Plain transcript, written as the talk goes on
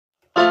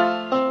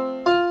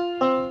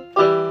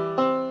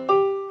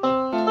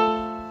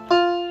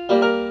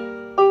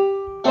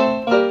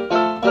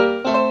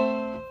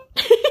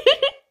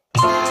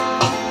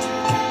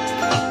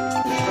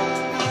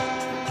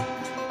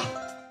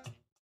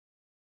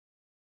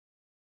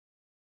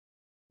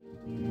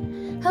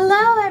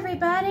Hello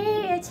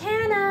everybody, it's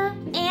Hannah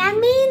and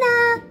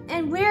Mina,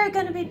 and we're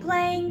gonna be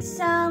playing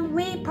some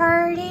Wii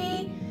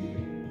Party.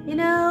 You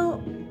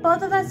know,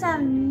 both of us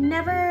have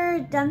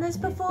never done this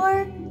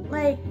before,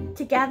 like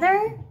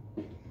together.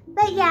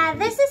 But yeah,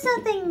 this is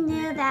something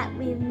new that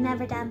we've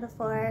never done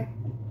before.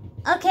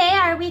 Okay,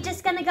 are we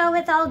just gonna go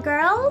with all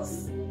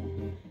girls?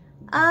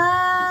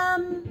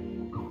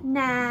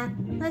 Nah,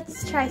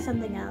 let's try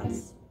something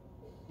else.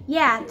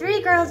 Yeah,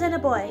 3 girls and a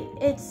boy.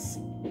 It's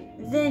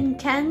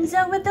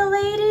Vincenzo with the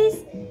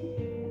ladies?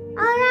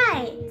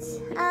 Alright,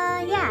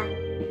 yeah.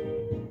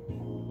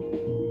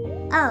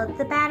 Oh,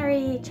 the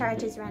battery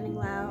charge is running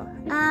low.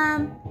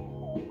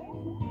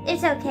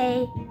 It's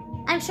okay.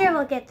 I'm sure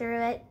we'll get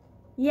through it.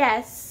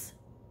 Yes,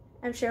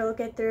 I'm sure we'll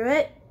get through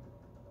it.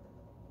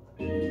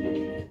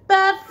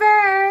 But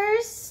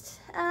first,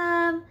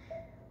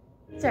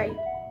 sorry.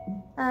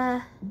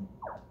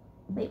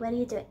 Wait, what are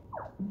you doing?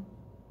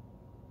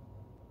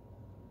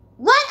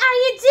 What are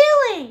you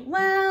doing?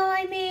 Well,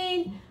 I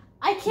mean,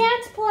 I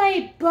can't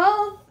play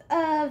both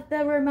of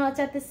the remotes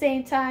at the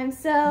same time,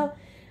 so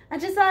I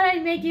just thought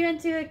I'd make you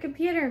into a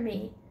computer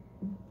me.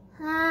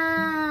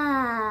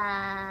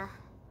 A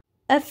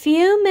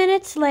few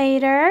minutes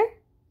later,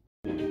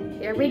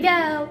 here we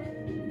go.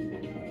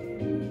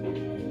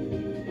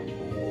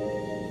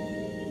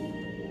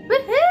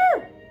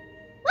 Woohoo!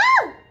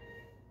 Woo!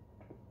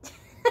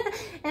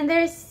 And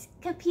there's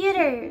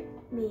computer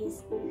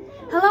me's.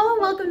 Hello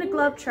and welcome to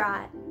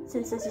Trot.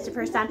 Since this is your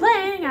first time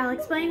playing, I'll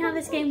explain how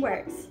this game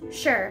works.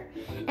 Sure.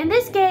 In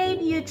this game,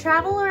 you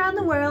travel around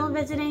the world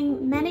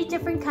visiting many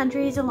different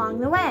countries along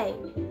the way.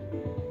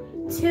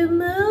 To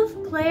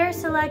move, players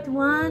select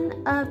one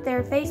of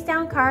their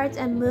face-down cards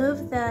and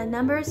move the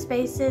number of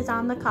spaces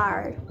on the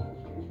card.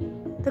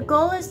 The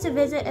goal is to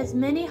visit as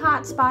many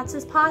hotspots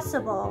as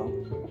possible.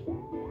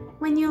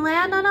 When you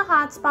land on a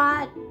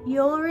hotspot,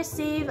 you'll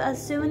receive a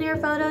souvenir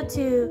photo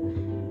to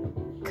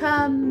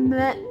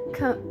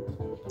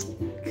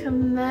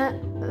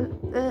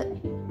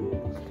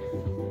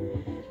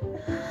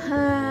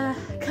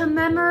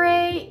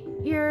commemorate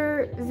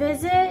your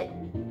visit.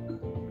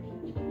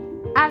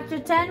 After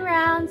 10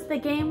 rounds, the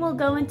game will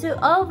go into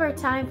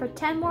overtime for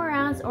 10 more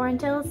rounds or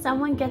until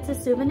someone gets a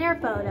souvenir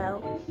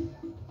photo.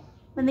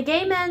 When the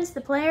game ends,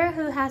 the player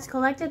who has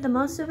collected the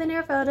most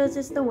souvenir photos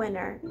is the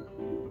winner.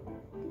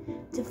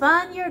 To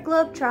fund your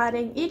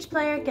globetrotting, each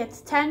player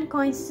gets 10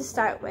 coins to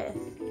start with.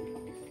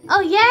 Oh,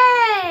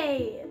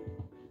 yay!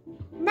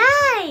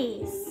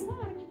 Nice!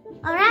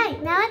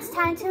 Alright, now it's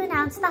time to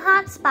announce the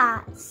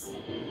hotspots.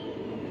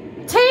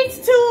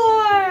 Taste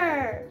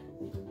Tour!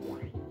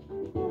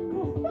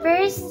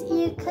 First,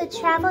 you could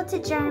travel to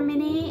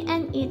Germany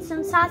and eat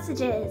some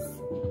sausages.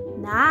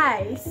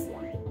 Nice!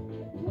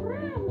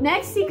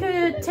 Next, you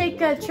could take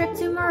a trip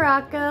to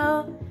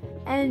Morocco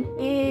and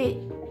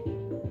eat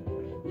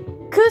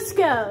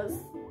couscous.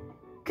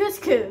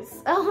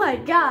 Oh my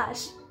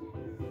gosh!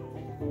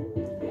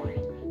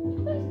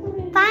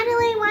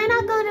 Finally, why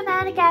not go to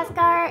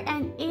Madagascar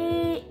and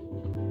eat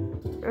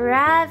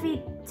ravitoto?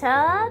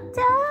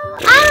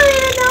 I don't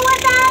even know what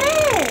that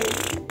is!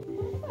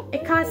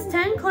 It costs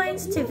 10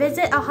 coins to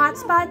visit a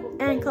hotspot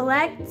and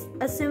collect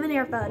a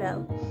souvenir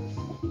photo.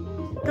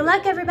 Good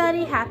luck,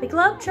 everybody. Happy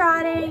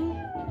globetrotting!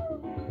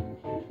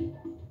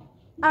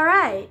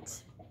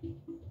 Alright.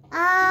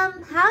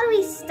 How do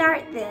we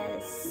start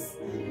this?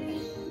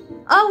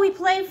 Oh, we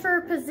play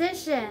for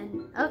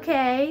position.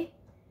 Okay.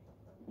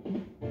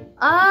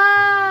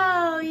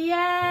 Oh,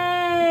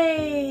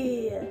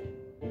 yay!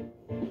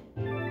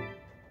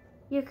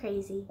 You're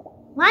crazy.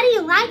 Why do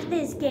you like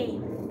this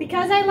game?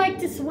 Because I like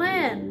to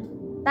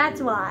swim.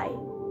 That's why.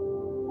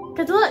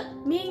 Because look,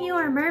 me and you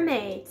are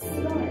mermaids.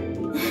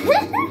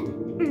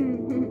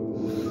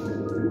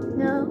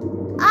 No.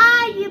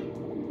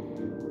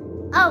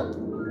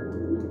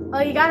 Oh,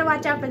 you gotta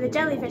watch out for the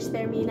jellyfish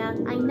there, Mina.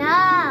 I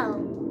know.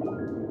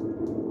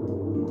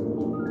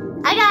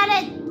 I got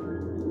it.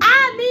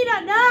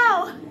 Mina,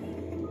 no!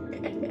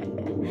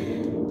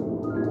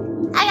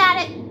 I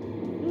got it.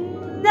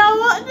 No,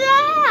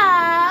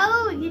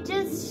 you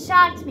just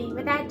shocked me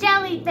with that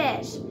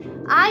jellyfish.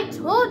 I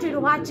told you to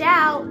watch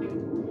out.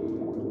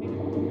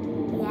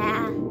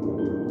 Yeah.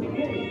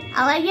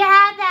 I'll let you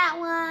have that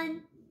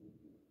one.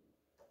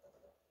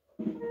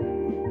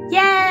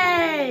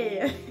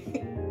 Yay!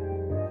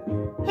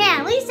 Yeah,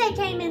 at least I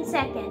came in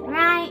second,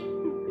 right?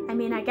 I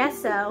mean, I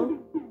guess so.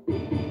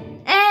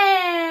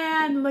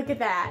 And look at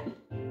that.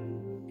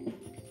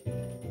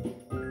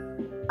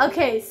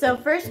 Okay, so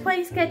first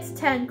place gets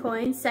 10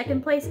 coins,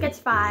 second place gets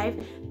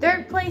 5,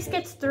 third place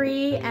gets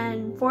 3,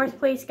 and fourth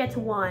place gets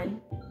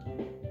 1.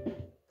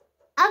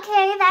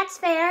 Okay, that's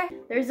fair.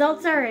 The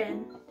results are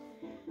in.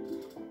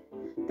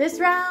 This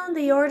round,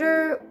 the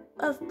order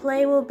of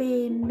play will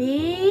be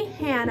me,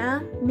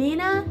 Hannah,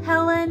 Mina,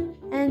 Helen,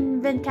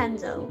 and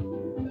Vincenzo.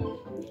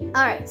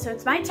 Alright, so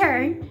it's my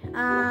turn.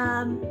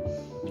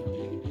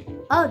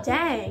 Oh,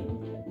 dang.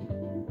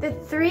 The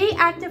 3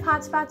 active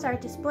hotspots are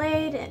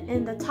displayed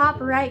in the top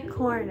right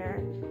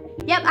corner.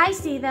 Yep, I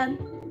see them.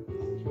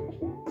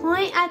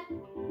 Point at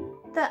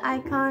the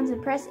icons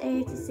and press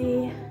A to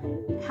see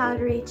how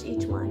to reach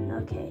each one.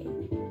 Okay,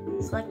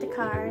 select a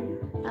card.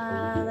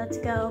 Let's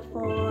go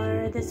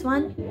for this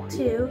one,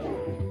 2.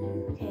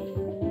 Okay.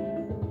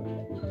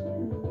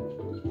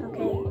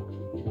 Okay.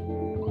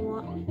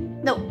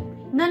 No.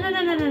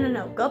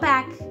 No. Go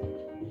back.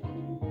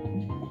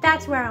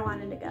 That's where I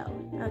wanted to go.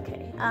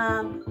 Okay.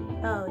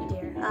 Oh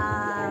dear.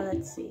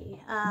 Let's see.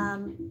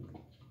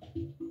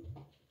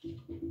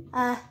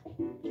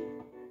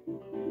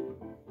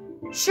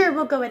 Sure,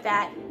 we'll go with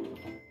that.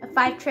 A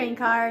 5 train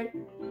card.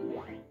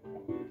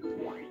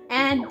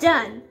 And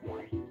done.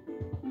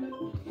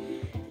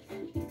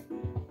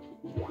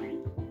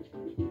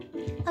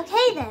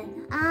 Okay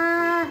then.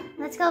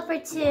 Let's go for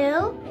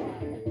 2.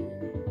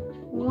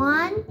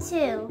 1, 2.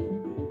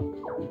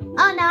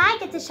 Oh, now I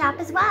get to shop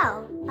as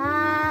well.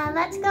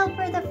 Let's go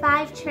for the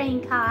 5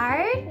 train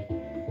card.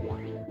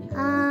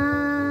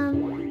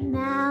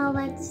 Now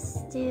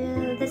let's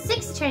do the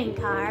 6 train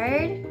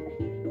card.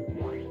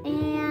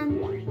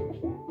 And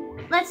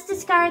let's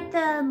discard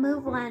the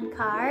move 1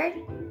 card.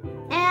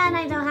 And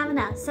I don't have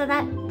enough, so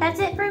that's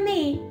it for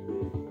me.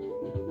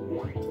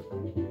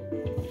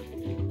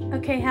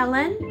 Okay,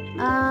 Helen.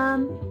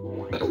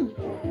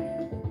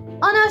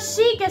 Oh no,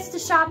 she gets to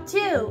shop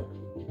too.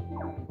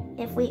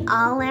 If we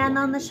all land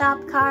on the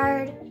shop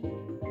card,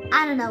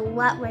 I don't know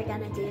what we're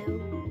gonna do.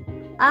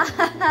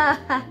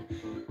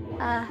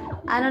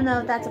 I don't know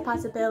if that's a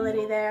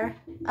possibility there.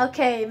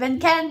 Okay,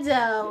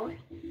 Vincenzo.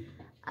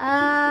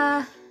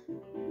 Oh!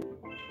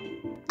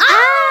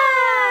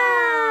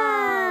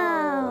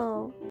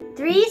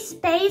 3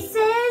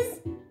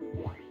 spaces?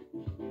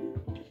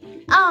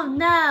 Oh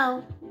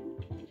no.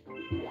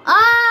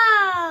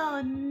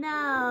 Oh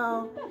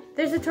no.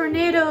 There's a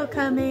tornado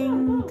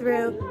coming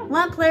through.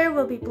 1 player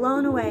will be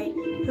blown away.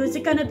 Who's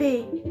it gonna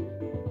be?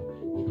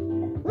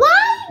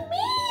 Why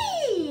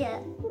me?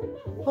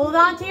 Hold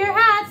on to your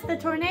hats. The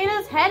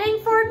tornado's heading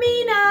for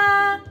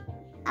Mina.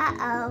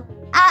 Uh-oh.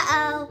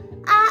 Uh-oh.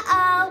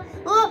 Uh-oh.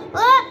 Oh,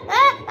 oh,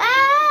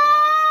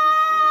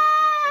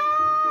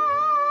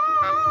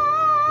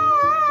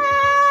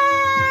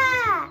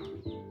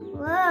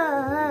 Whoa.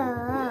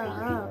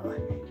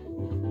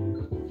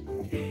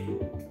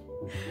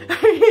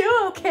 Are you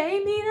okay,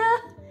 Mina?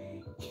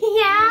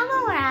 Yeah, I'm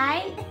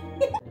alright.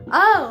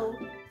 Oh,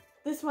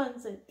 this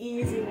one's an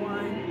easy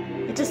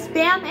one. You just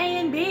spam A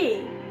and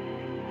B.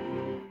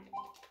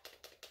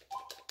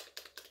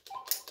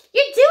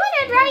 You're doing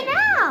it right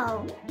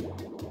now.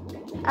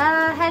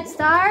 Head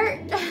start.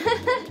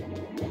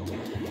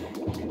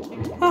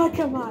 Oh,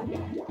 come on.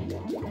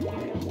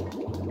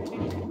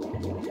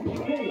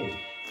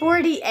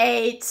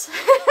 48.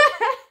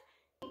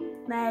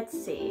 Let's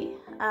see.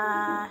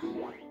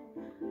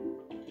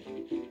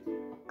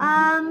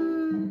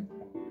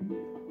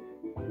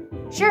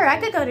 Sure, I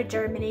could go to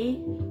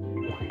Germany.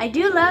 I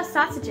do love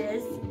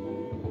sausages.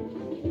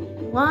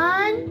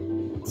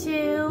 1,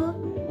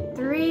 2,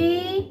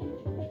 3.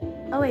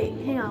 Oh wait,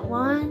 hang on.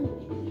 1.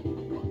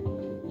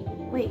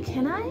 Wait,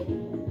 can I?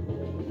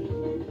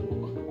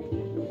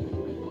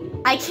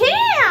 I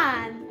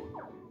can!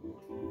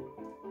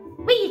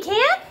 Wait, you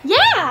can?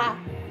 Yeah!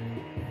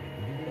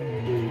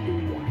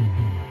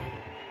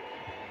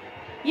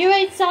 You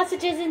ate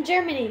sausages in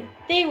Germany.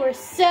 They were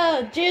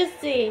so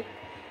juicy.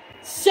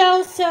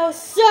 So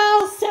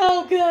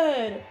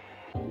good.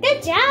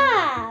 Good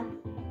job.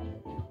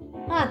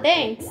 Aw,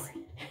 thanks.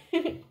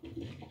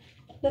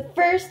 The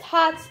first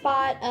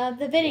hotspot of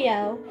the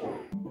video.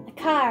 A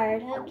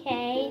card,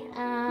 okay.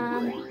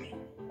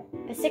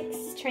 A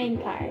 6 train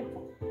card.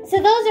 So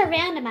those are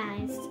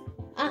randomized.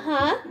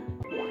 Uh-huh.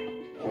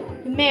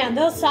 Man,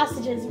 those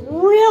sausages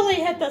really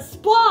hit the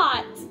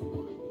spot.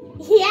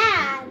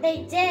 Yeah,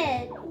 they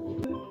did.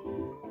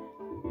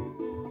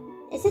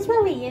 Is this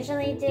what we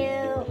usually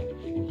do?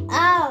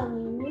 Oh,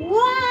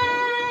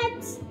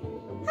 what?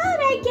 How'd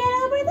I get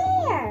over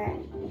there?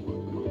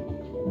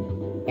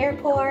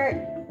 Airport,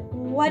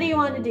 what do you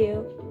want to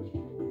do?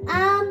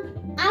 I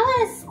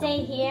want to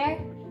stay here.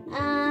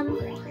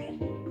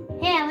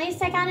 Hey, at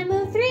least I got a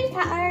move 3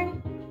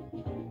 card.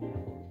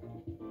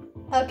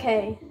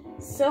 Okay,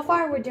 so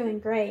far we're doing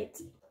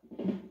great.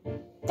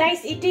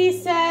 Dice ET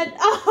said,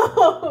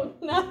 oh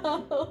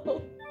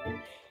no.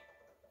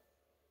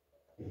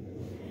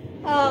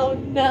 Oh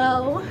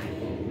no.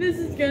 This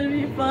is gonna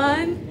be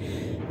fun.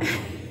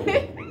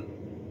 Okay,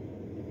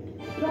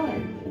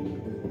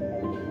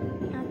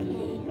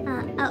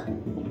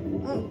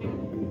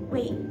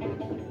 wait.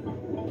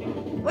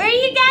 Where are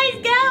you guys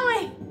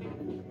going?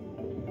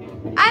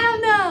 I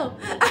don't know.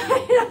 I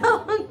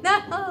don't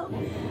know.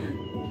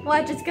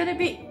 What, it's gonna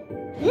be...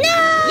 No!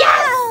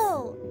 Yes!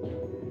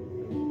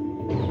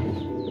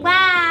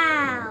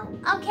 Wow.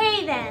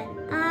 Okay then.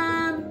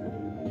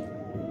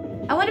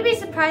 I wouldn't be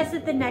surprised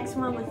if the next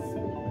one was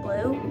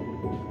blue.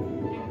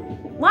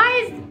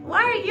 Why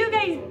are you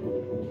guys...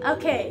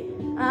 Okay.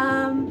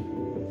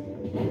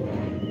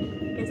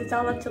 Guess it's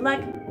all up to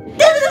luck.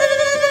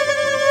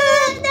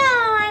 No,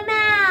 I'm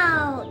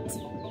out.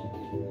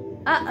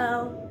 Uh-oh.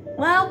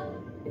 Well,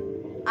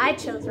 I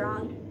chose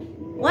wrong.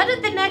 What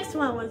if the next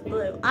one was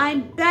blue?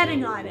 I'm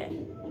betting on it.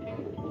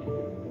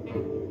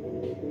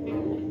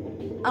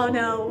 Oh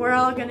no, we're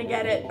all gonna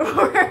get it.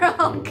 We're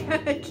all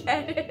gonna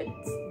get it.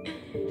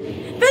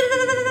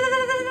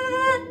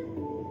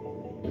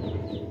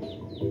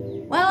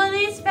 Well, at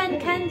least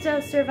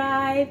Kenzo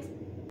survived.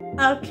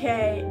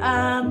 Okay,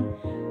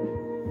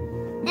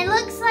 it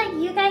looks like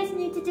you guys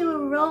need to do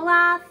a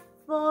roll-off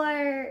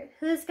for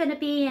who's gonna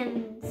be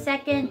in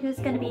second, who's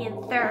gonna be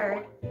in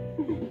third.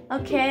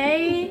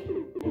 Okay.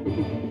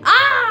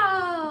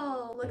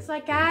 Oh! Looks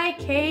like I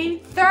came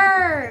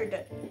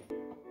third.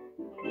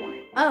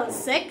 Oh,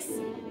 6?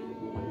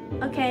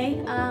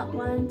 Okay,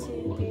 1, 2,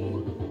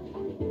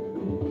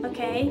 3.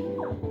 Okay.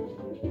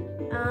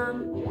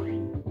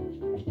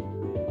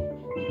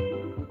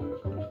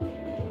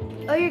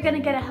 Oh, you're gonna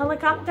get a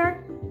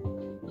helicopter?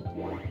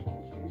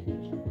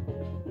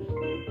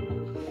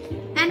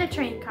 And a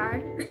train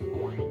card.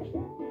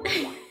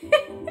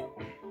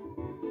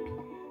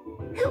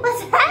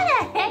 Was that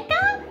a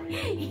hiccup?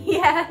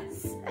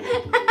 Yes.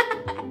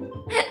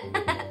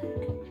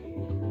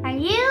 Are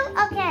you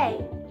okay?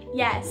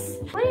 Yes.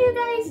 What are you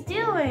guys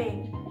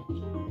doing?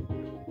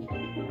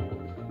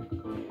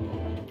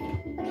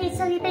 Okay,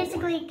 so you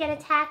basically get a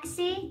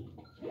taxi.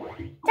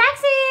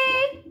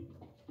 Taxi!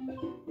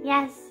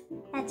 Yes,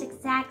 that's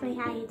exactly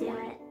how you do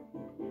it.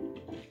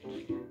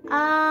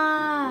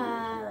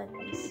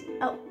 Let's see.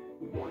 Oh,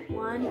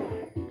 1.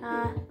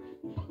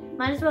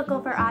 Might as well go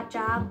for odd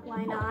job.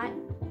 Why not?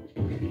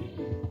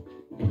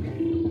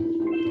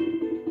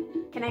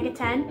 Can I get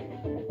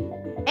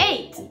 10?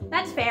 8!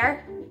 That's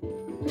fair.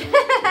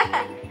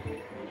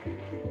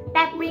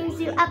 That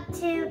brings you up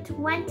to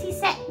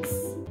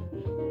 26.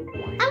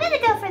 I'm gonna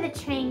go for the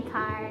train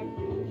card.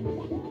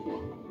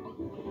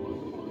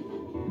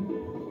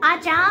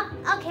 Odd job?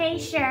 Okay,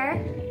 sure.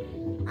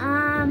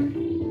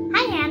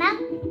 Hi, Hannah.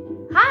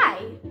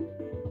 Hi.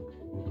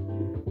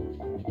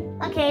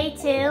 Okay,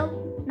 2.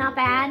 Not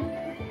bad.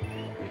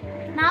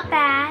 Not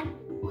bad.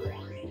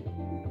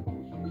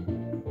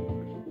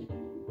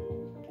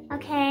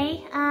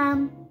 Okay,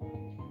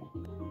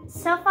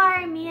 so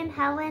far me and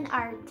Helen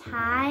are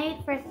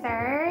tied for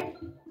third.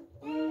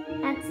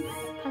 That's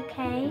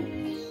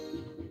okay.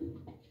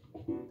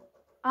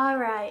 All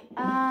right,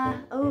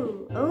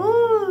 ooh.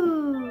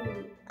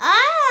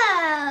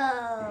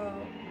 Oh!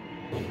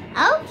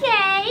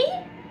 Okay!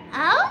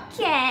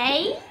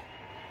 Okay!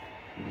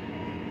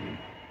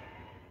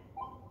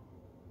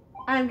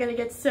 I'm gonna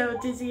get so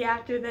dizzy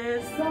after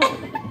this.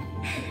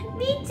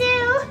 Me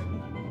too!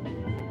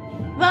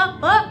 Whoa,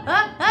 whoa,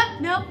 no,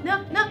 no,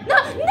 no, no,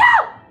 no! No!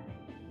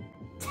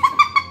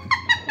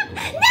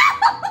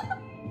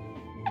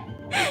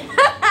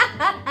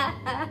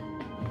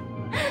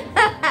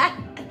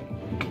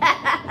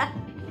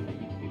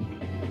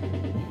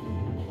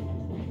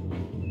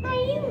 Are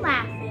you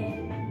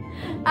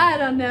laughing? I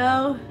don't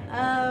know.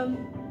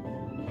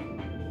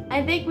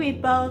 I think we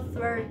both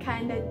were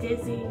kind of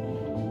dizzy.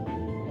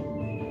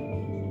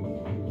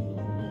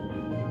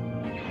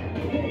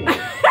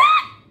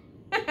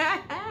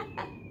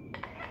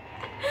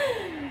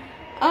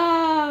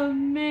 Oh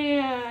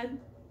man.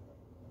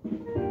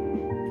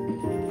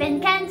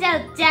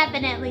 Vincenzo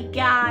definitely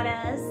got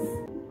us.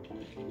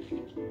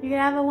 You're gonna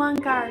have a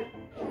 1 card.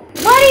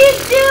 What are you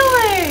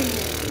doing?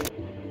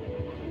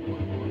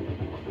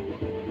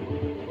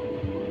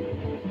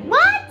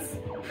 What?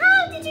 How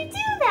did you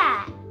do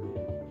that?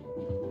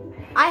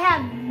 I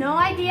have no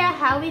idea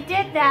how we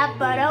did that,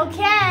 but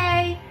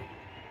okay.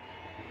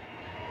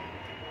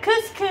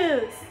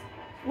 Couscous.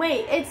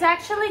 Wait, it's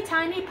actually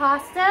tiny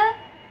pasta?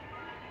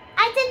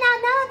 I did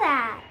not know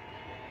that.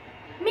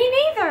 Me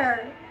neither.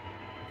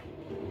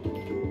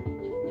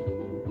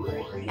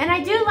 And I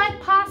do like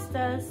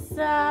pasta,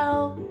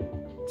 so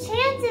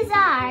chances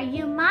are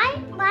you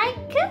might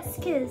like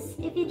couscous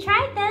if you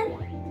tried them.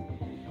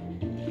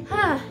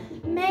 Huh,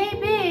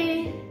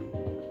 maybe.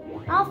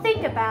 I'll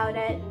think about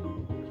it.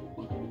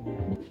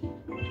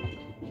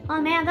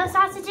 Oh man, those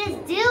sausages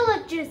do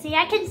look juicy.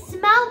 I can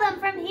smell them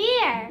from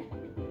here.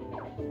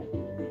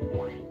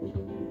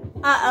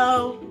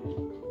 Uh-oh.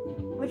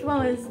 Which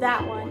one was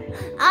that one?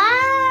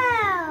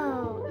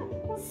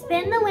 Oh!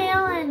 Spin the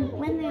wheel and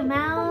win the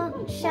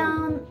amount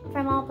shown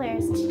from all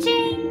players.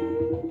 Cha-ching!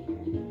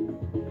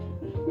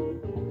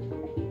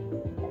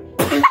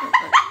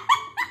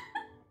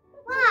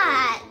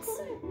 What?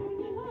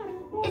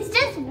 It's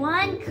just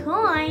 1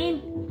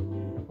 coin.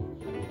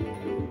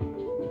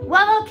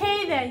 Well,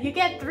 okay then. You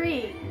get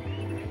 3.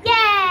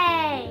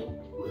 Yay!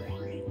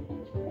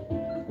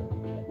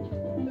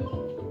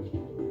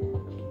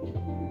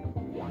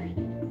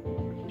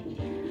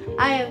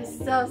 I am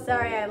so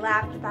sorry I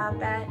laughed about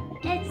that.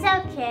 It's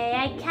okay,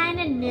 I kind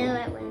of knew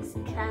it was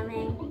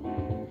coming.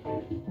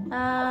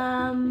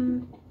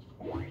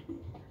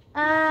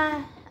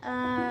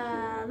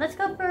 Let's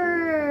go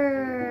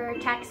for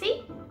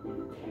taxi.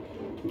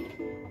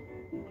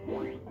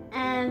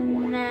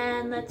 And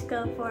then let's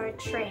go for a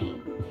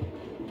train.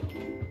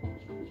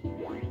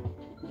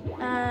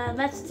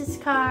 Let's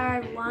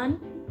discard 1.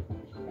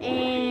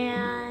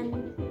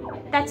 And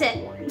That's it.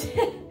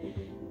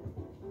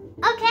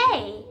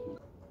 Okay.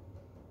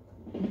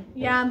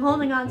 Yeah, I'm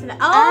holding on to that.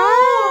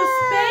 Oh,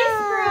 Space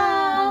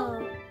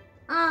Bro!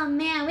 Oh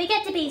man, we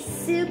get to be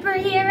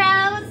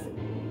superheroes?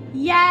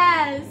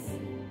 Yes!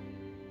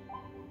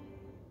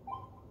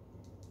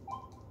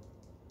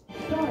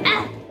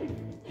 Ah.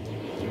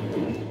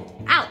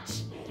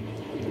 Ouch.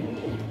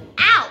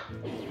 Ow!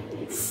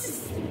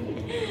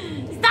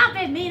 Stop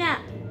it, Mina!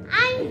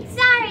 I'm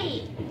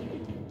sorry!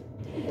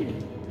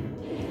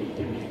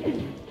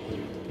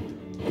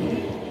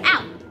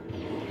 Ow!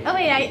 Oh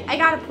wait, I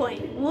got a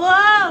point.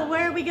 Whoa,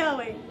 where are we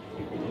going?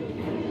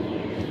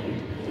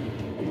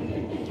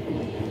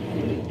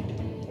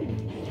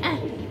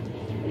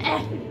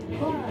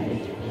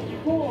 Five,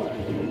 4,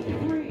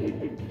 3,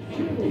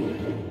 2,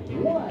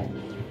 1,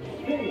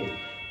 finish.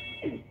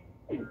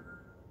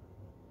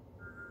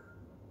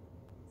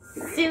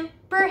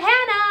 Super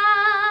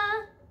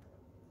Hannah!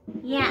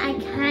 Yeah, I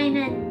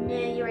kinda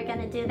knew you were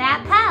gonna do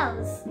that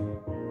pose.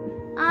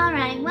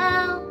 Alright,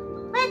 well,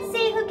 let's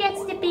see who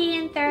gets to be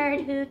in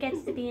third, who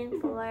gets to be in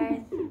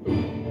fourth.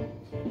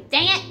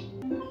 Dang it!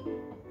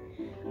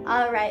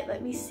 Alright,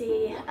 let me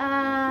see.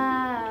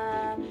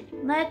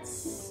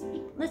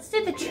 Let's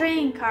do the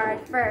train card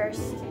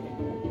first.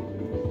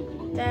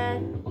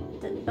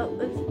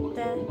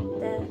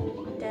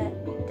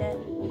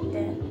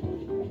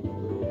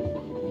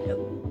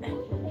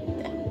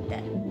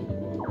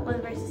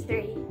 One versus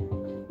three.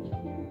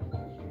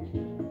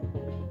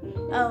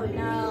 Oh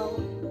no.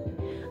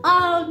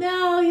 Oh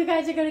no, you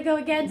guys are gonna go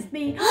against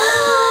me.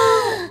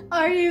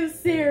 Are you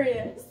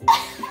serious?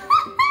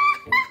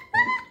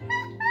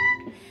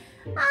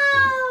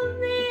 Oh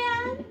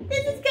man,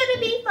 this is gonna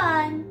be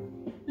fun.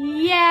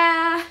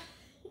 Yeah.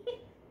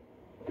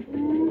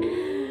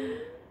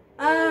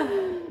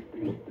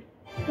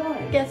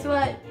 Guess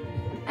what?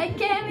 I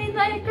can't be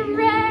like a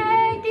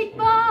wrecking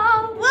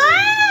ball.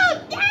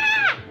 Whoa!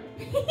 Yeah!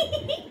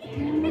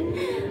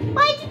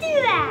 Why'd you do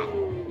that?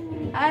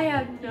 I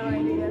have no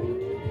idea.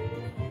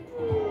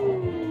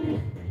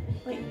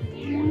 Wait,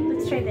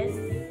 let's try this.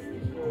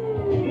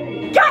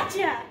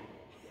 Gotcha!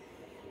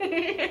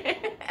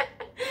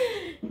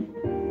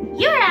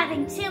 You're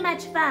having too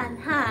much fun,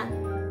 huh?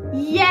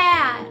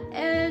 Yeah,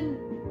 and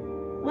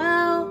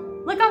well,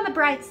 look on the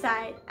bright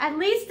side. At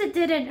least it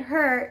didn't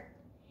hurt.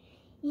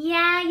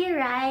 Yeah, you're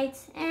right.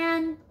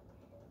 And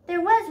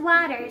there was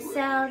water,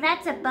 so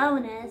that's a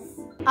bonus.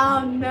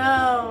 Oh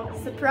no,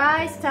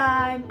 surprise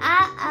time.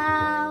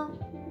 Uh-oh.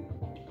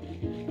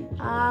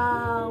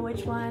 Oh,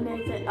 which one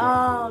is it?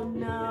 Oh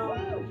no.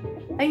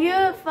 A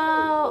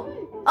UFO.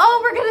 Oh,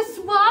 we're gonna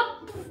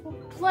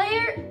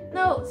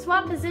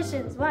swap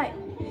positions. What?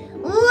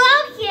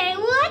 Okay,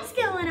 what's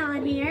going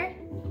on here?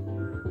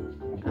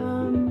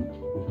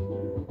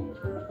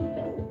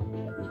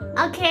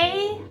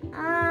 Okay,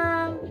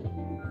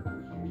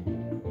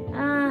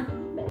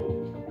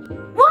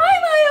 Why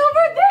am I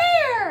over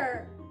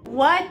there?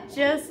 What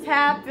just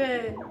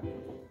happened?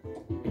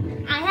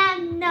 I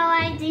have no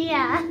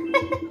idea.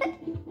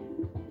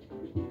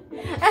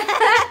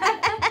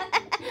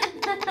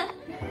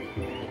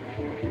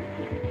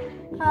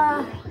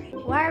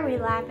 Why are we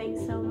laughing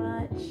so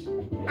much?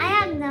 I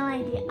have no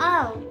idea.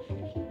 Oh,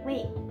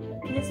 wait,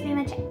 can this be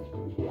my check?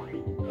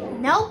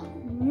 Nope,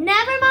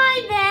 never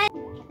mind then.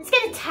 Let's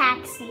get a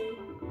taxi.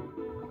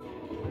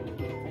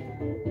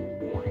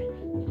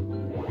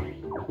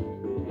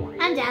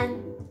 I'm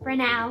done for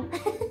now.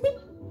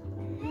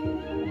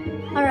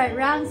 All right,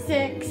 round 6.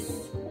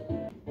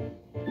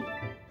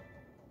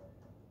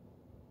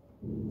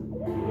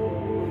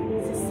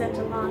 This is such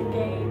a long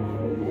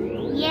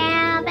game.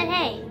 Yeah, but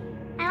hey,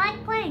 I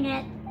like playing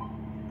it.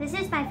 This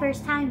is my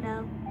first time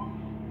though.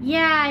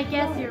 Yeah, I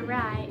guess you're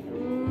right.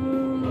 Ooh.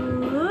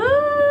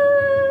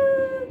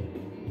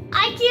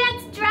 I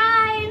can't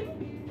drive.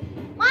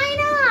 Why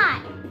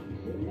not?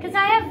 Because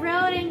I have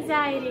road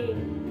anxiety.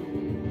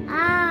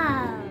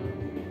 Oh.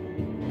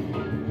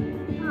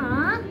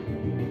 Huh?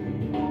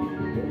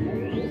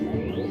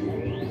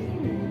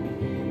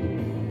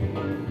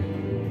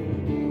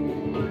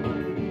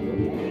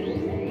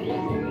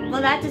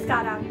 Well, that just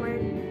got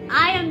awkward.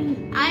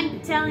 I'm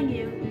telling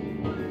you.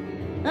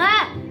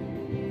 Ah!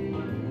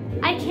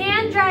 I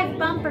can drive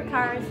bumper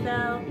cars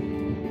though.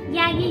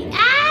 Yeah,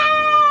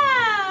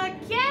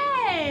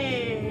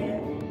 Okay!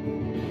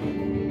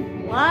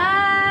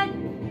 What?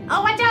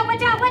 Oh, watch out,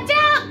 watch out, watch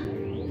out!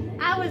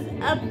 I was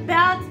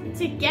about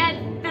to get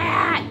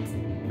that.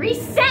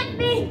 Reset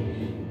me!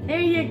 There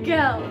you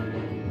go.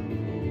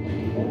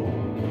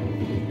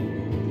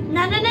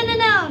 No,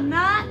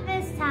 not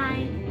this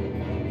time.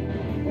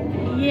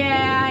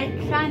 Yeah, I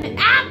kind of...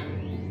 Ah!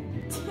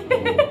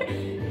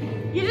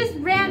 You just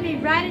ran me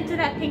right into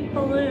that pink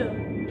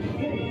balloon.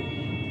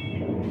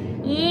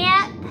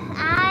 Yep,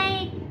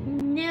 I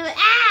knew it.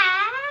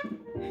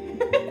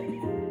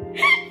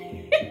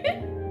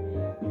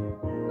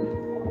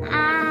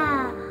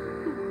 Ah!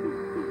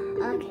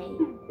 Okay.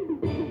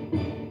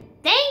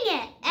 Dang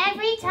it!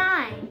 Every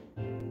time.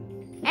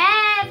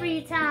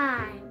 Every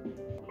time.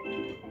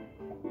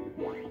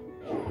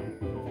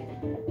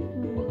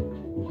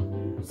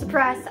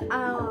 press.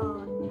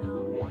 Oh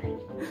no.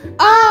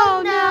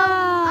 Oh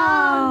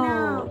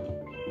no!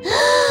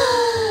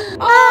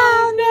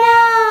 Oh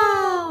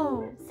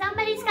no!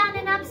 Somebody's got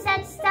an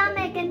upset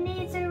stomach and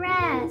needs a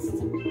rest.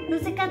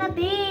 Who's it gonna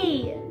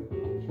be?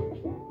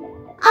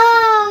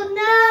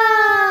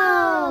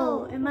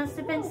 Oh no! It must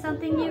have been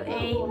something you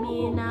ate,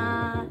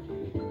 Mina.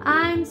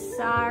 I'm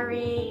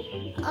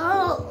sorry.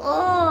 Oh,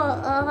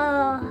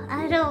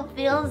 I don't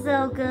feel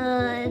so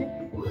good.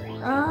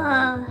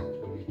 Oh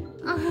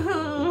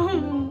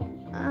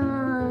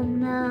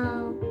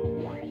no.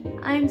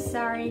 I'm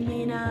sorry,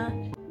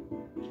 Mina.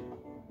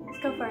 Let's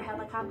go for a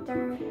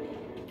helicopter.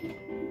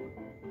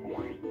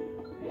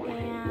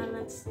 And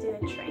let's do a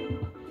train.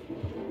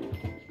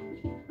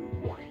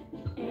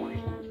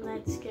 And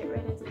let's get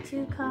rid of the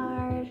 2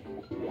 card.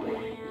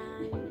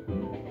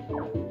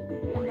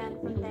 And then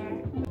from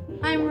there.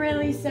 I'm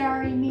really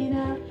sorry,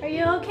 Mina. Are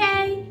you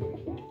okay?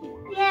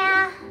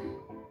 Yeah.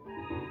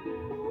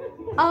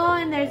 Oh,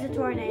 and there's a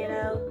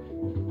tornado.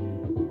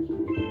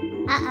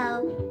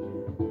 Uh-oh.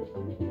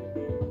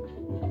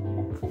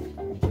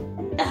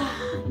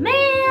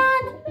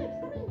 Man!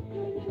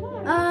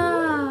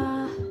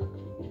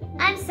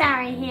 I'm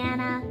sorry,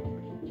 Hannah.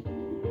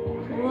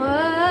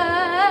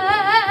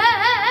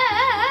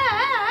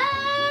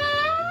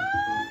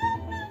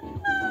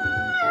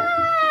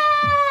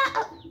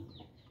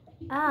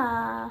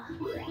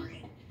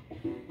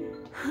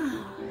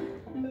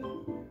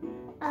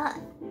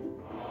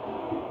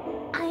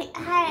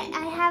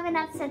 I have an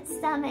upset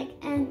stomach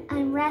and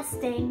I'm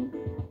resting.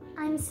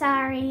 I'm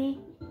sorry.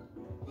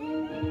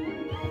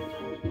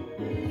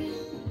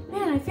 Man,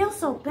 I feel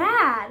so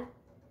bad.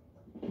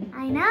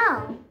 I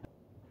know.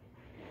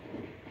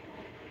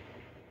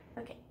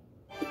 Okay.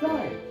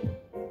 Start.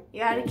 You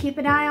gotta keep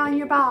an eye on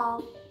your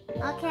ball.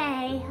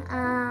 Okay,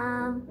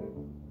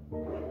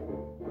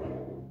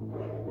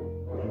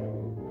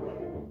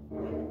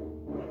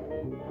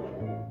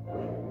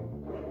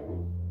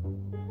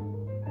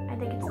 I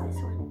think it's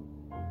this one.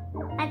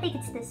 I think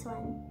it's this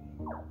one.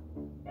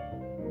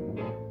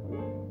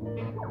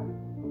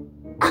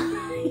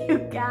 You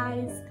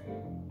guys.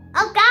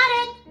 Oh, got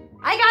it!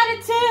 I got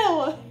it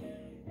too!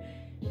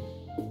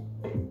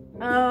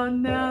 Oh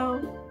no.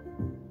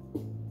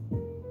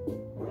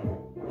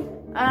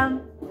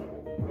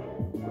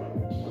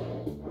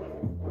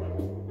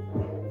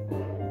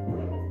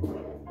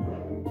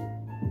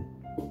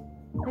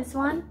 This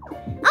one?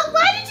 Oh,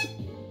 why did you...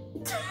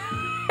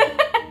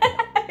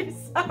 I'm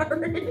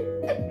sorry.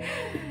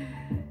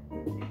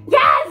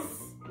 Yes!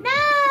 No!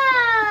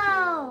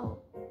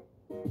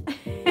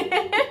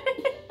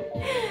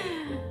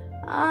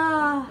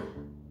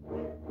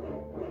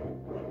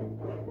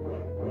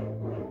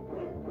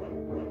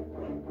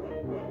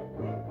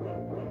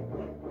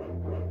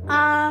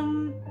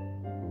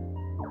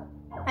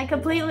 I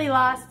completely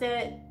lost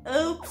it.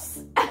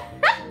 Oops.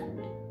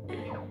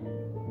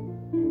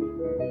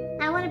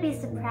 I want to be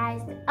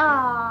surprised.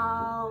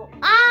 Oh,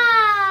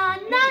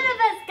 none of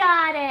us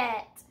got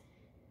it.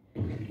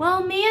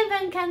 Well, me and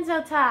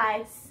Vincenzo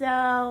tied,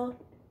 so...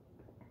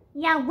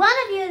 Yeah, one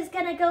of you is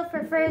going to go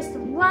for first,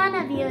 one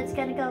of you is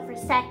going to go for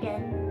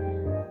second.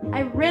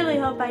 I really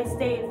hope I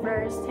stayed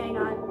first. Hang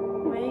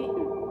on. Wait.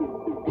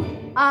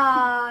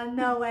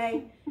 No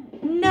way.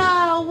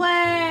 No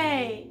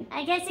way!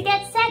 I guess you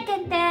get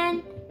second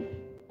then.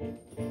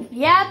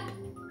 Yep.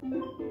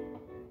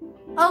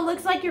 Oh,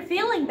 looks like you're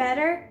feeling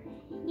better.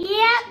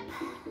 Yep.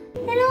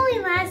 It only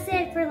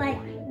lasted for like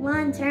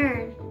 1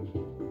 turn.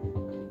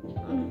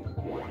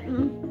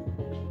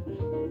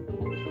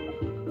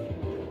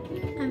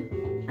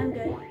 I'm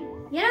good.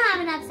 You don't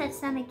have an upset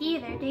stomach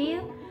either, do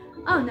you?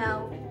 Oh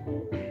no.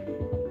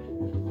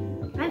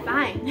 I'm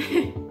fine.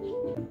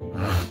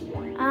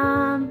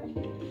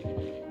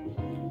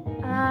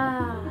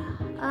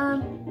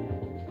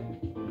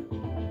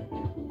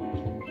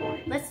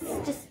 Let's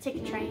just take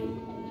a train.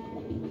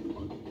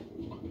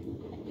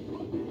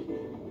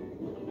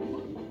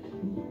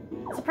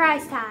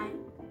 Surprise time.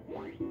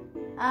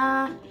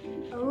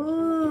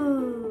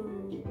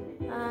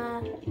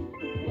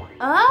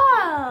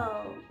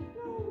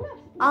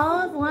 All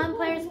of one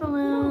player's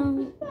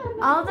balloon,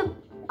 all of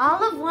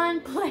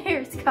one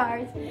player's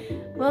cards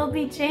will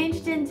be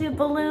changed into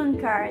balloon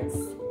cards.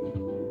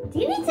 Do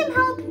you need some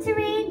help to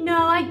read? No,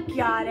 I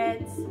got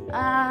it.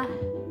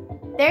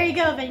 There you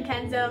go,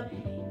 Vincenzo.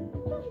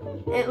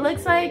 It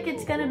looks like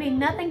it's gonna be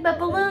nothing but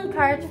balloon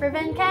cards for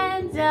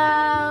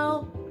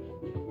Vincenzo.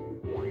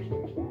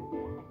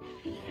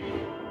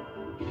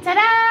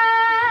 Ta-da!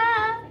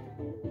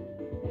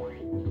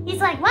 He's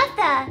like, what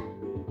the?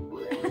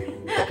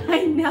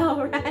 I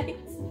know, right?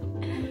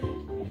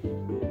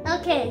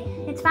 Okay,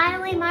 it's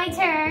finally my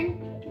turn.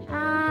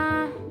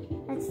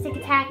 Let's take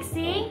a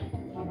taxi.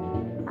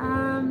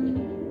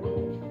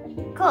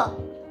 Cool.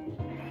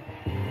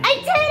 I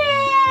did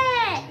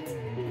it!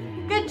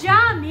 Good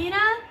job,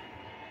 Mina.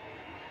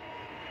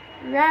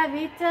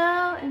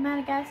 Ravito in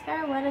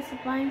Madagascar, what does the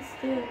blind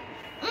stew?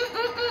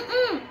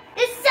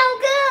 It's so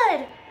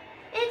good!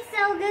 It's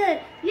so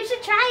good. You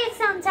should try it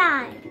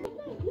sometime.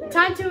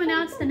 Time to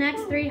announce the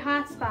next 3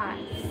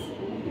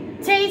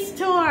 hotspots. Taste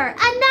tour.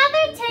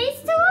 Another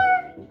taste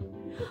tour?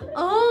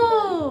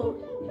 Oh,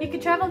 you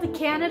could travel to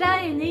Canada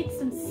and eat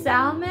some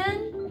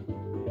salmon.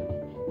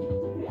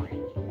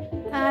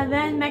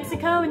 Then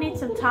Mexico and eat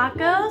some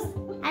tacos.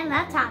 I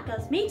love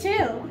tacos. Me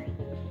too.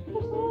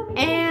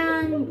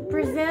 And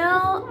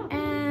Brazil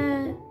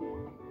and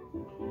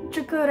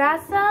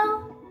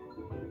churrasco.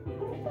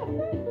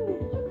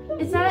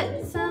 Is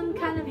that some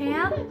kind of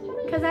ham?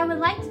 Because I would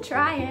like to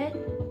try it.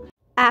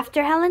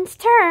 After Helen's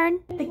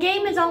turn, The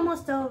game is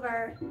almost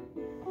over.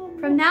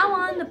 From now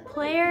on, the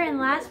player in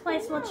last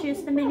place will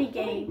choose the mini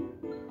game.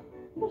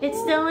 It's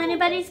still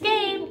anybody's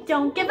game.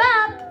 Don't give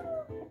up.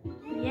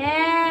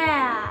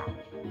 Yeah.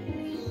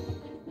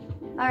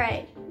 All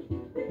right.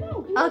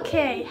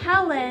 Okay,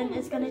 Helen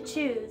is gonna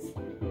choose.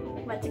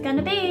 What's it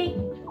gonna be?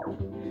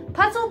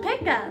 Puzzle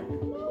pickup.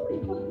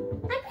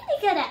 I'm pretty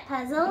good at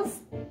puzzles.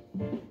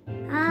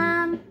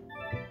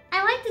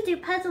 I like to do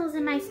puzzles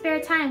in my spare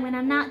time when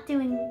I'm not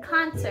doing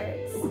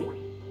concerts.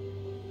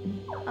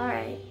 All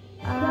right.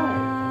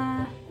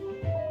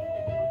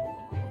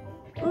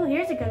 Ooh,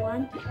 here's a good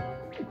one.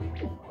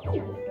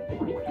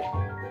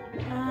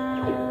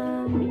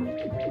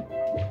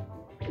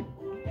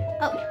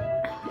 Oh,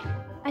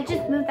 I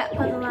just moved that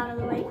puzzle out of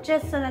the way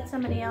just so that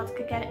somebody else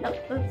could get it. Oh,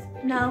 oops,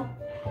 no.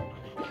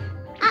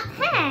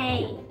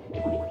 Hey!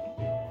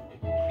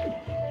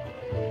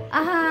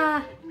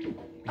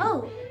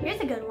 Oh,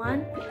 here's a good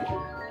one.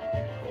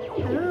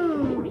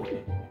 Ooh,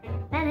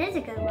 That is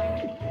a good one.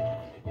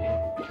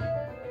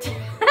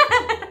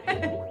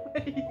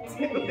 what are you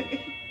doing?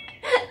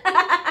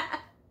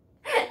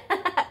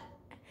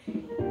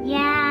 Yeah,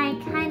 I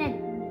kind of...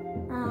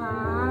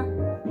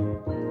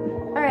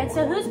 All right,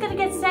 so who's gonna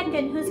get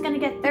second? Who's gonna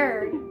get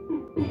third?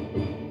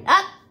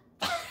 Up.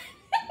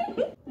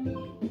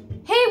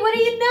 Hey, what do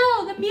you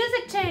know? The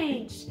music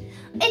changed.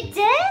 It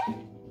did?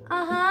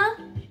 Uh-huh.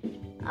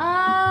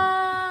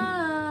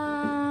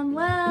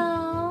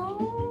 Well,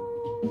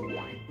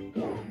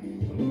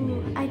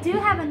 I do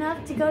have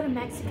enough to go to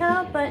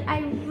Mexico, but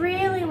I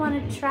really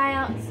want to try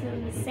out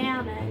some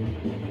salmon.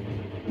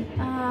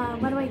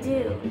 What do I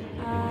do?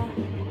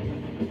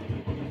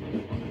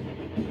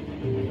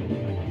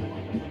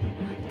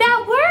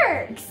 That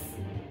works!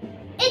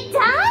 It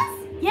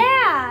does?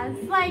 Yeah,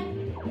 it's like...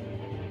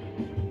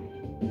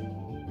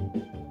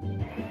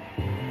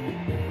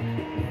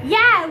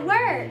 Yeah, it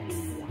works!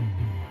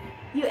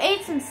 You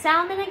ate some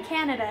salmon in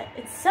Canada.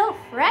 It's so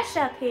fresh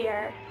up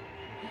here.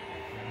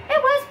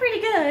 It was pretty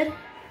good.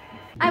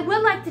 I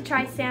would like to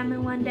try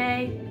salmon one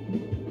day.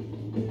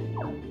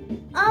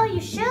 Oh,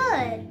 you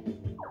should.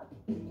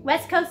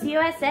 West Coast,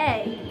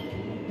 USA.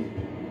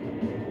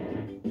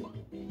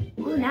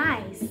 Ooh,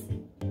 nice.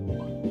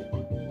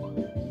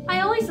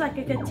 I always like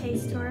a good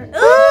taste tour. Ooh!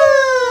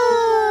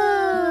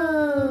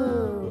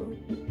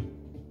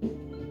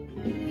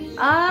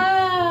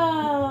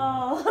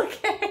 Oh,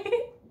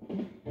 okay.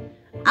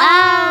 Oh!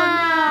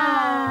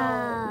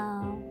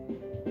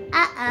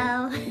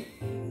 Uh-oh.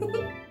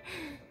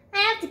 I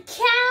have to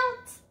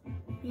count?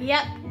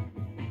 Yep.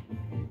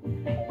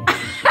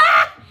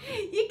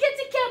 You get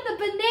to count the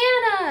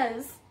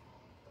bananas.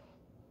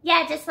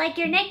 Yeah, just like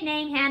your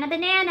nickname, Hannah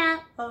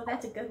Banana. Oh,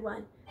 that's a good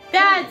one.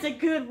 That's a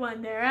good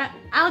one there.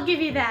 I'll give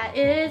you that.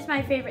 It is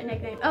my favorite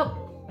nickname. Oh.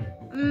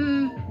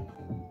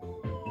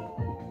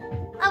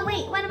 Oh,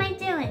 wait, what am I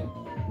doing?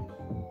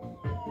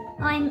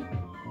 Oh,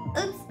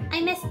 oops,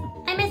 I missed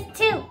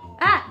 2.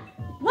 Ah,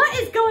 what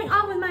is going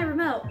on with my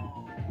remote?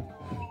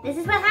 This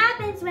is what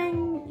happens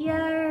when your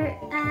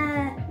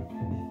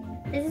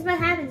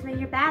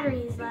battery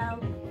is low.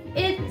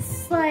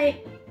 It's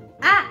like,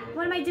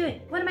 what am I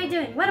doing? What am I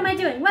doing? What am I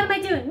doing? What am I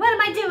doing? What am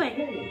I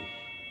doing?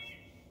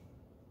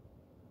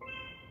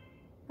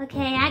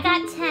 Okay, I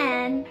got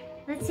 10.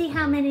 Let's see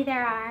how many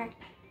there are.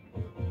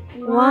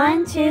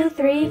 1, 2,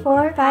 3,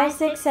 4, 5,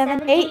 6,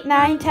 7, 8,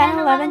 9, 10,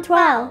 11,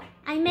 12.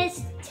 I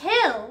missed 2.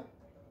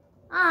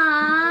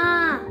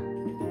 Ah,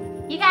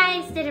 you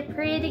guys did a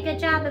pretty good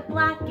job at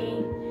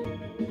blocking.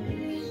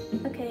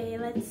 Okay,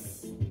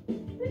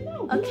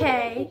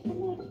 okay.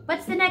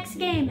 What's the next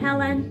game,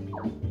 Helen?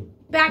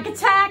 Back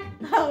attack?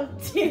 Oh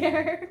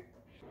dear.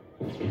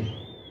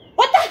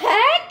 What the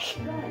heck?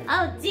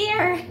 Oh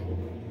dear.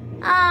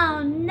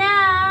 Oh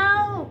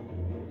no.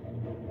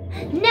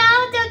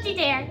 No, don't you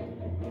dare.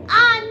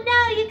 Oh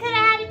no, you could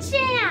have had a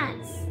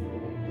chance.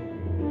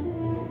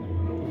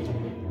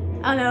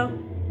 Oh no.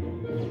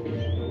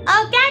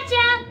 Oh,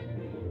 gotcha.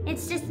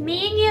 It's just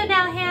me and you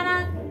now,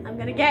 Hannah. I'm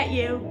gonna get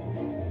you.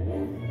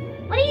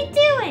 What are you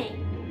doing?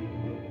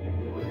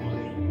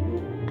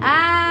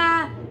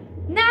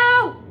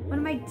 No! What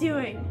am I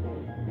doing?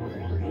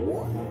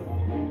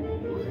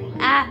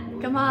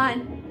 Come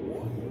on.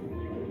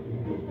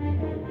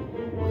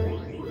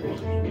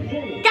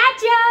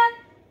 Gotcha!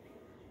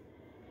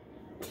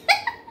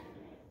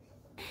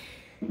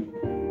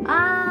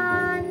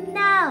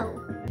 No.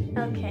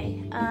 Okay,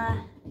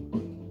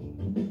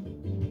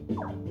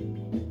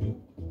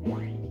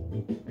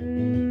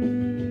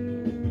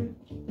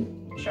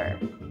 sure.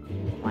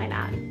 Why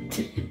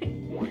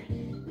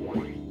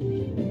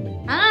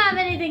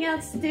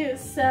else to do,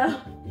 so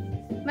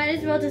might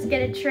as well just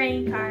get a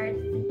train card.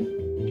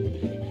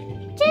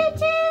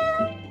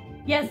 Choo-choo!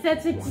 Yes,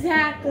 that's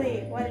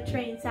exactly what a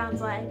train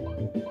sounds like.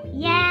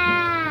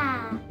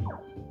 Yeah!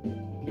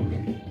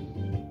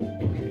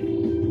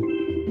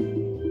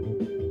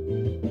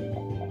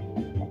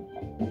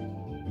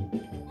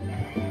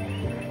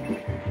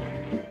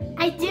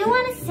 I do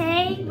want to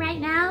say right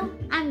now,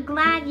 I'm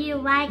glad you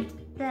liked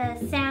the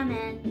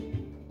salmon.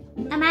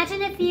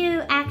 Imagine if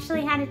you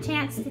actually had a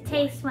chance to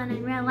taste one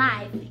in real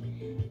life.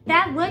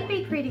 That would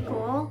be pretty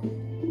cool.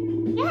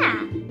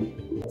 Yeah.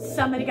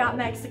 Somebody got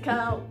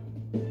Mexico.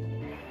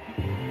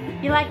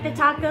 You like the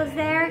tacos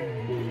there?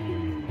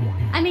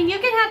 I mean, you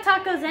can have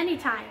tacos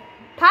anytime.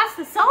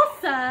 Pasta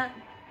salsa?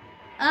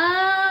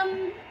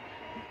 I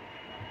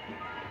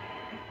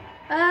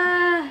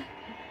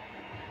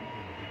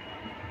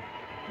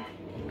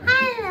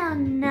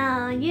don't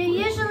know. You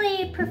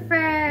usually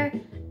prefer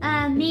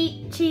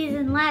meat, cheese,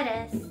 and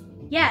lettuce.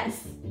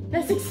 Yes,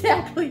 that's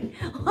exactly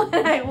what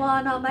I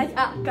want on my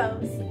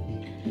tacos.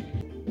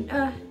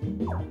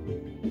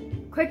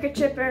 Quicker,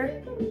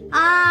 Chipper.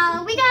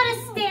 We gotta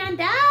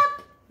stand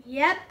up.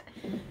 Yep.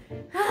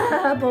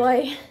 Oh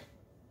boy.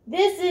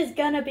 This is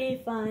gonna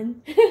be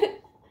fun.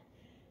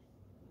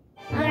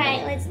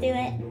 Alright, let's do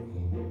it.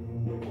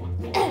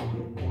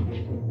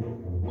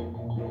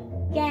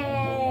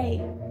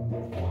 Yay!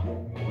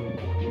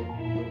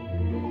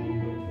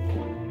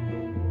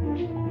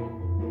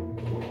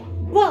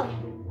 Whoa!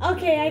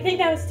 Okay, I think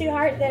that was too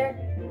hard there.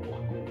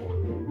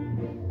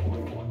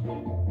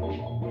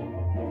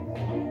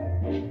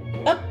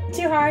 Oh,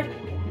 too hard.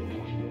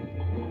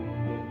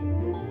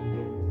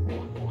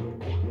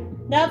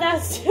 No,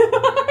 that's too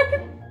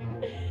hard.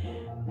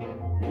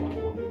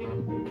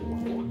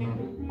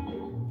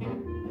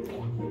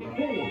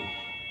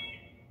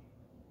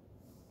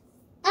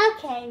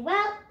 Okay,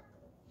 well,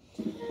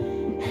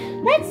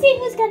 let's see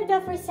who's gonna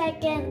go for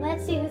second.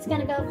 Let's see who's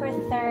gonna go for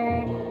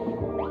third.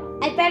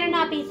 I better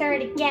not be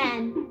third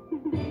again.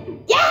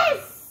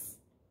 Yes!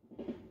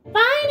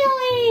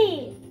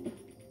 Finally!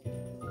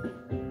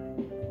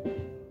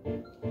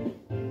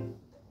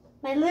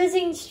 My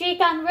losing streak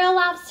on Real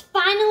Life's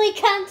finally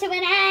come to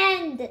an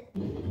end.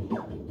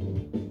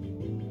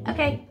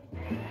 Okay.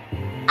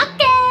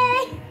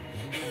 Okay!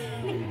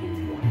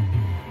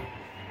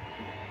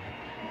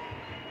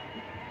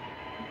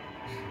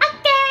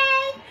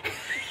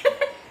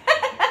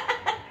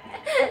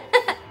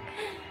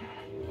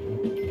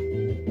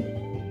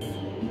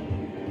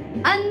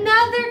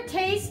 Another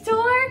taste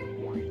tour?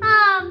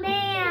 Oh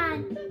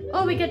man!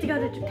 Oh, we get to go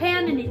to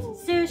Japan and eat some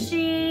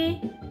sushi.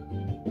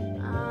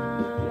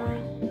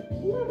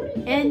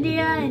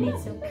 India and eat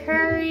some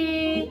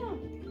curry.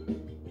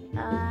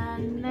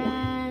 And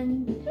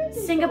then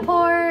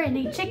Singapore and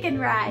eat chicken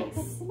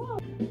rice.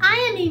 I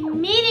am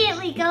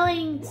immediately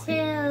going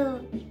to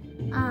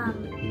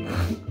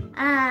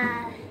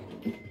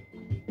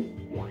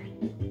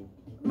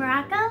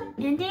Morocco?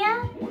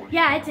 India?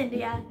 Yeah, it's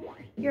India.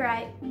 You're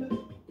right.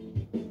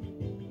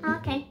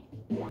 Okay.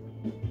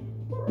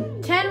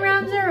 10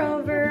 rounds are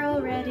over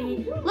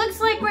already.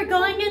 Looks like we're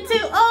going into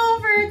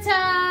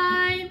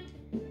overtime.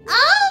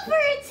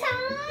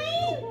 Overtime?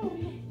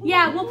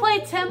 Yeah, we'll play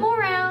 10 more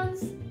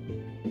rounds.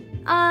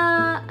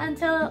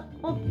 Until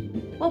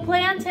we'll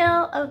play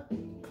until a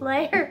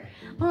player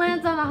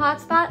lands on a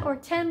hotspot or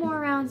 10 more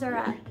rounds are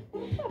up.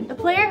 The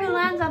player who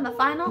lands on the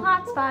final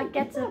hotspot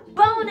gets a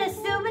bonus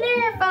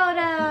souvenir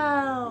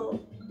photo.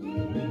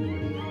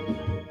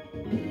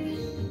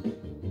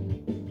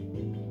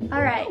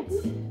 All right.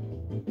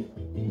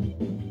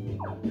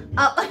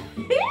 Oh.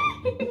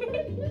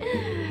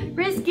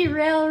 Risky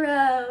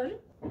railroad.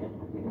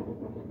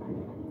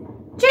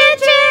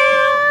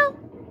 Choo-choo!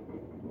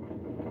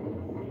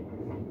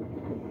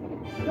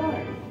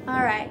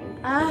 All right.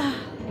 I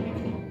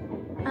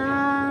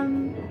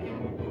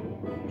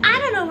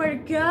don't know where to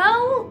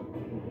go.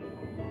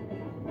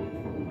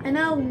 I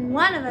know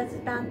one of us is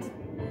bound to.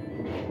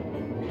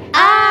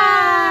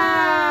 Oh!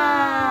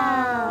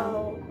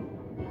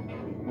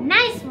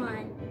 Nice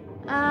one.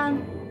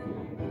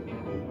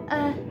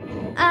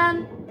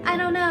 I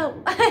don't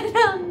know. I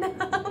don't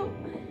know.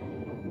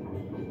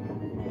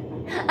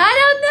 I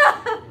don't know.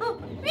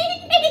 Me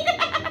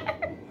neither.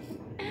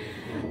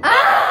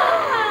 Ah!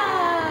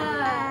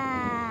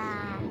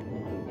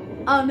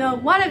 Oh no,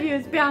 one of you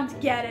is bound to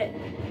get it.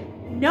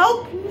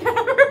 Nope,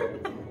 never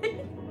mind.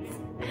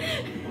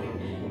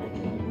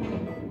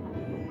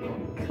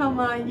 Come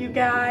on, you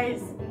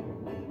guys.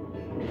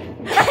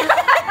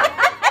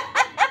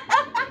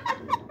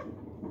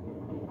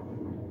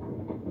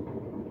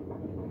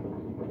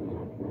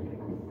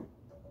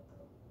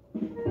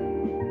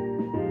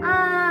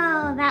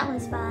 Oh, that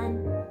was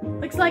fun.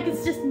 Looks like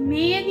it's just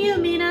me and you,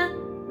 Mina.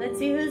 Let's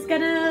see who's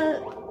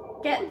gonna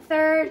get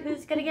third,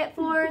 who's gonna get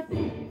fourth.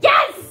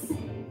 Yes!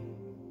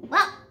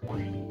 Well.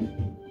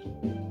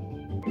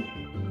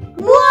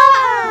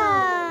 Whoa!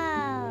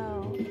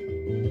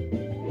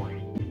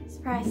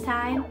 Surprise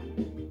time.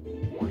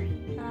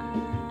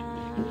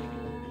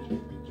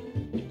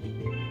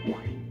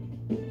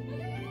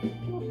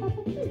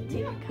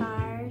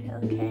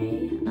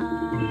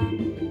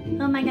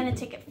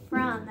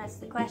 That's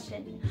the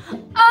question.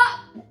 Oh!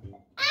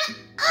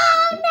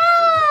 Oh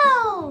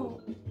no!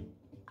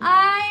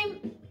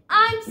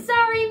 I'm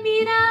sorry,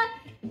 Mina.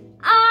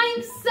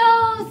 I'm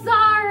so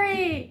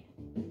sorry.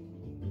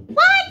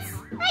 What?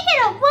 I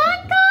get a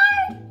 1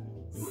 card?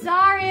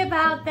 Sorry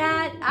about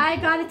that. I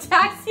got a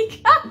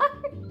taxi card.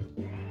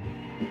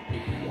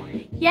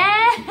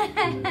 Yeah.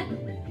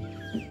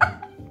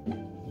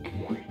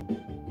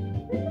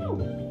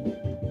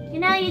 You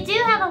know, you do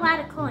have a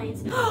lot of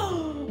coins.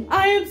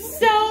 I am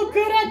so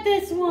good at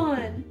this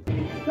one.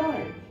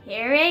 Start.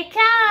 Here it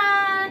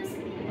comes.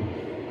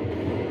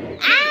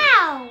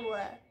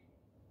 Ow!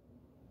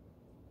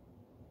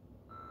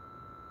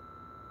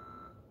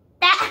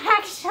 That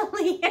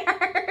actually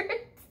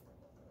hurt.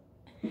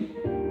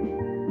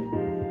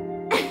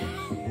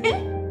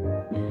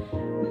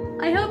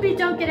 I hope you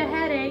don't get a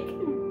headache.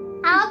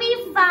 I'll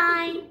be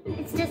fine.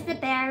 It's just a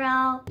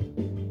barrel.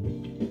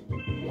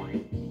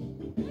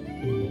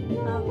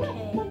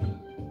 Okay.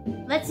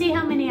 Let's see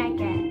how many I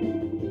get.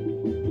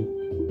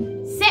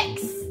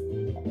 6.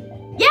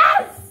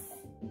 Yes!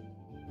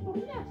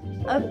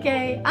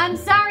 Okay. I'm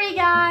sorry,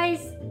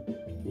 guys.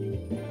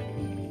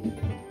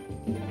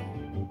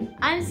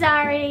 I'm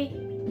sorry.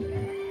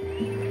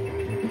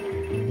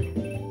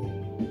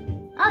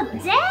 Oh,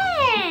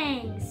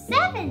 dang!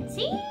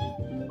 17?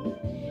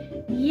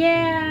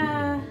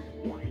 Yeah.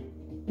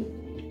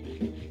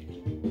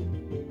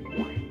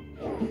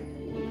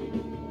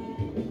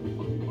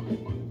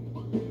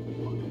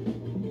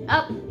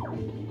 Oh.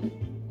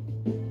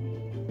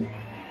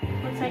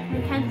 Looks like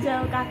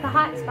Kenzo got the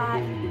hot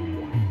spot.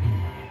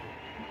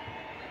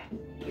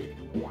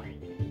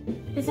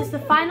 This is the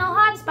final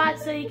hot spot,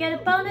 so you get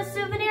a bonus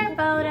souvenir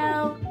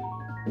photo.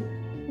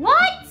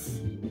 What?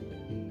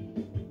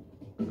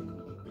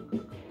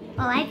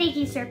 Oh, I think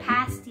he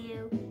surpassed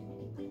you.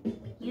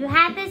 You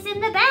had this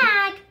in the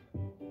bag.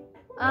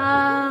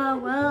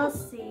 We'll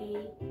see.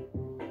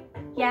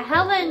 Yeah,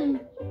 Helen.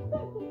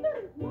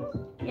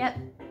 Yep.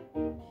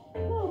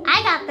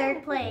 I got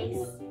 3rd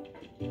place.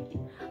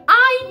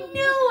 I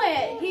knew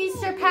it! He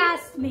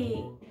surpassed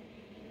me.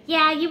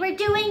 Yeah, you were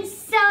doing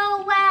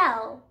so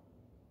well.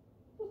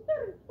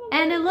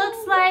 And it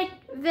looks like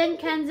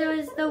Vincenzo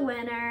is the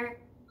winner.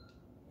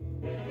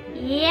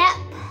 Yep.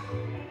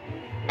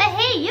 But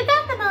hey, you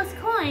got the most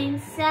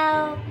coins,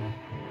 so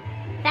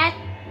that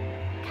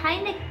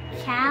kind of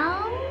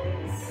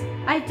counts.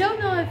 I don't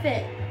know if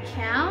it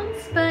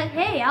counts, but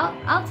hey,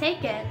 I'll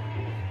take it.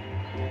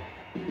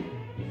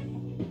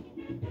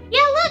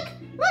 Yeah, look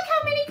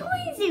how many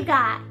coins you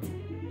got.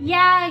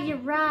 Yeah, you're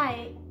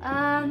right.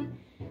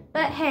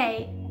 But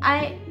hey,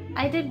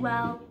 I did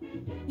well.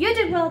 You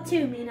did well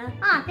too, Mina.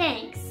 Aw,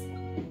 thanks.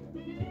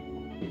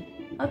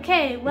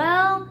 Okay,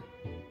 well,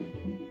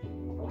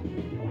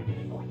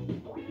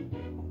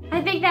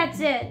 I think that's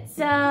it.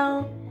 So,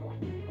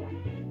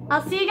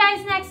 I'll see you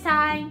guys next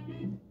time.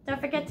 Don't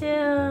forget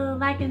to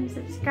like and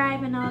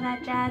subscribe and all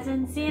that jazz,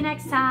 and see you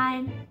next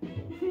time.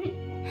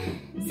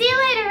 See you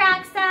later,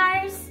 rock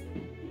stars.